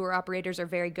of our tour operators are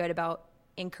very good about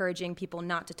encouraging people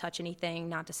not to touch anything,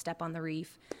 not to step on the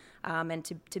reef, and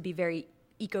to be very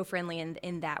eco-friendly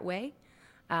in that way.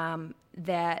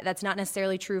 That's not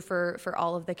necessarily true for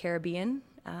all of the Caribbean,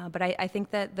 but I think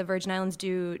that the Virgin Islands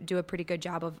do a pretty good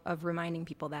job of reminding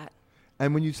people that.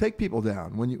 And when you take people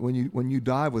down, when you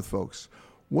dive with folks,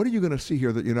 what are you going to see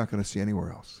here that you're not going to see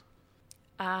anywhere else?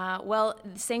 Well,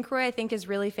 St. Croix, I think, is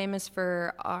really famous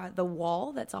for the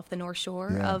wall that's off the north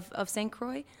shore of St.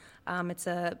 Croix. It's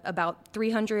about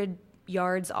 300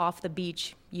 yards off the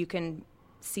beach. You can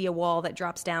see a wall that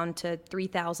drops down to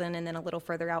 3,000 and then a little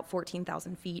further out,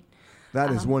 14,000 feet. That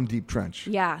is one deep trench.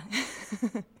 Yeah.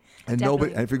 And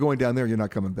if you're going down there, you're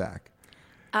not coming back.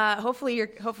 Hopefully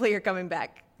you're coming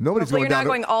back. Nobody's going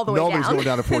all the way down. Nobody's going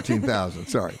down to 14,000.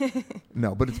 Sorry.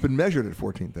 No, but it's been measured at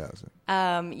 14,000.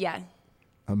 Yeah.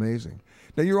 Amazing.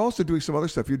 Now, you're also doing some other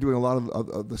stuff. You're doing a lot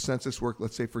of the census work,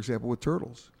 let's say, for example, with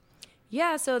turtles.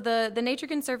 Yeah, so the Nature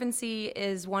Conservancy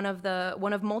is one of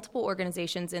multiple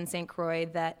organizations in St. Croix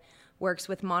that works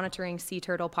with monitoring sea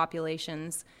turtle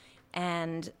populations.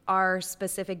 And our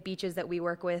specific beaches that we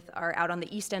work with are out on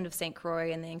the east end of St.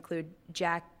 Croix, and they include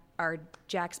our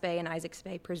Jack's Bay and Isaac's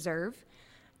Bay Preserve.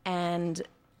 And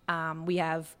we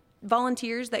have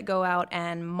volunteers that go out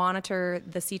and monitor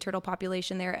the sea turtle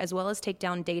population there, as well as take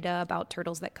down data about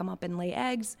turtles that come up and lay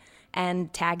eggs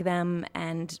and tag them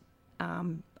and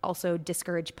also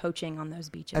discourage poaching on those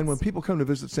beaches. And when people come to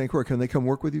visit St. Croix, can they come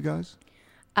work with you guys?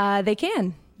 They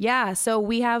can, yeah. So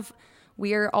we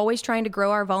are always trying to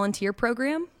grow our volunteer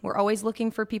program. We're always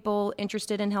looking for people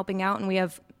interested in helping out, and we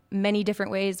have many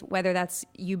different ways, whether that's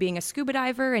you being a scuba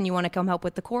diver and you want to come help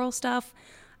with the coral stuff.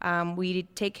 We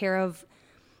take care of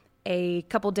a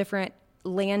couple different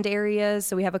land areas,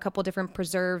 so we have a couple different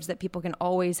preserves that people can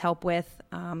always help with,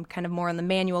 kind of more on the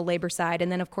manual labor side.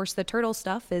 And then, of course, the turtle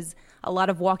stuff is a lot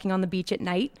of walking on the beach at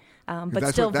night, but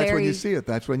that's still that's when you see it.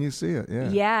 That's when you see it,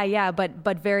 yeah. Yeah,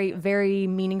 but very, very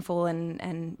meaningful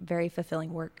and very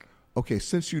fulfilling work. Okay,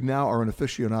 since you now are an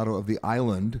aficionado of the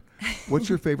island, what's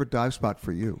your favorite dive spot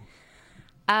for you?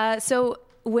 So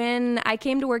when I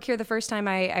came to work here the first time,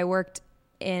 I worked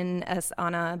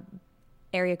on a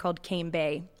area called Cane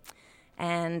Bay.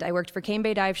 And I worked for Cane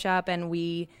Bay Dive Shop, and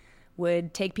we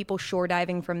would take people shore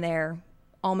diving from there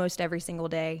almost every single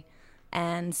day.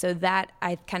 And so that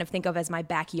I kind of think of as my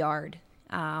backyard.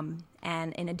 And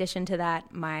in addition to that,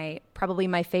 probably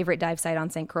my favorite dive site on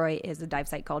St. Croix is a dive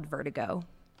site called Vertigo.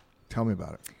 Tell me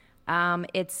about it.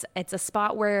 It's a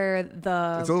spot where it's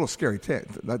a little scary.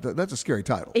 That's a scary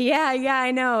title. Yeah,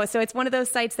 I know. So it's one of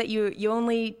those sites that you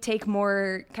only take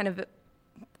more kind of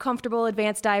comfortable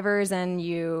advanced divers, and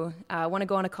you want to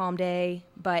go on a calm day,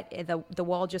 but the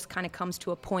wall just kind of comes to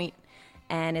a point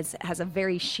and has a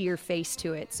very sheer face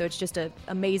to it. So it's just an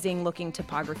amazing looking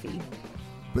topography.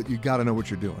 But you got to know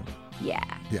what you're doing. Yeah.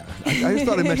 Yeah. I just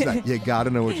thought I'd mention that. You got to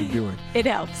know what you're doing. It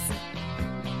helps.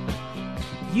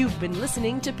 You've been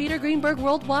listening to Peter Greenberg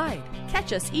Worldwide.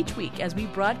 Catch us each week as we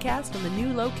broadcast from a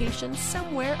new location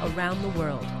somewhere around the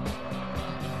world.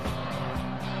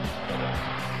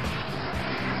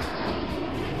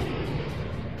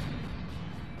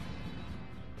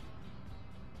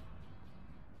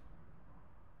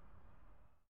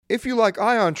 If you like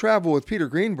Ion Travel with Peter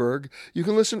Greenberg, you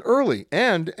can listen early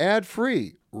and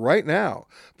ad-free right now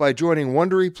by joining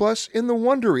Wondery Plus in the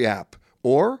Wondery app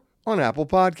or on Apple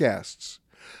Podcasts.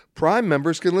 Prime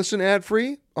members can listen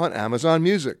ad-free on Amazon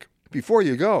Music. Before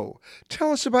you go,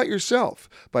 tell us about yourself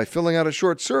by filling out a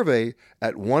short survey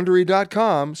at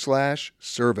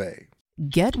Wondery.com/survey.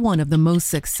 Get one of the most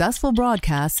successful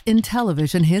broadcasts in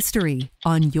television history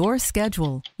on your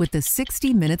schedule with the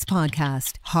 60 Minutes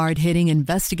Podcast. Hard-hitting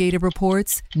investigative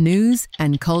reports, news,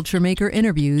 and culture maker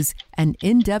interviews, and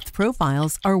in-depth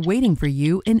profiles are waiting for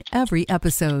you in every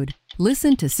episode.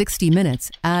 Listen to 60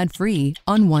 Minutes ad-free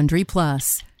on Wondery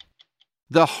Plus.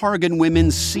 The Hargan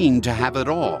women seemed to have it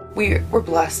all. We were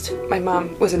blessed. My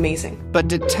mom was amazing. But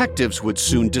detectives would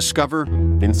soon discover...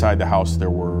 Inside the house, there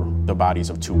were the bodies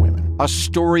of 2 women. A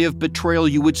story of betrayal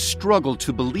you would struggle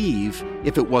to believe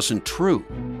if it wasn't true.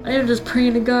 I am just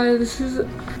praying to God. This is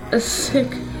a sick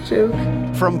joke.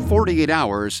 From 48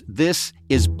 Hours, this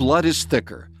is Blood is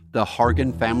Thicker, the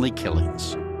Hargan Family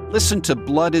Killings. Listen to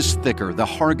Blood is Thicker, the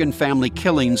Hargan Family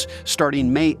Killings,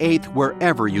 starting May 8th,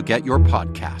 wherever you get your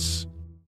podcasts.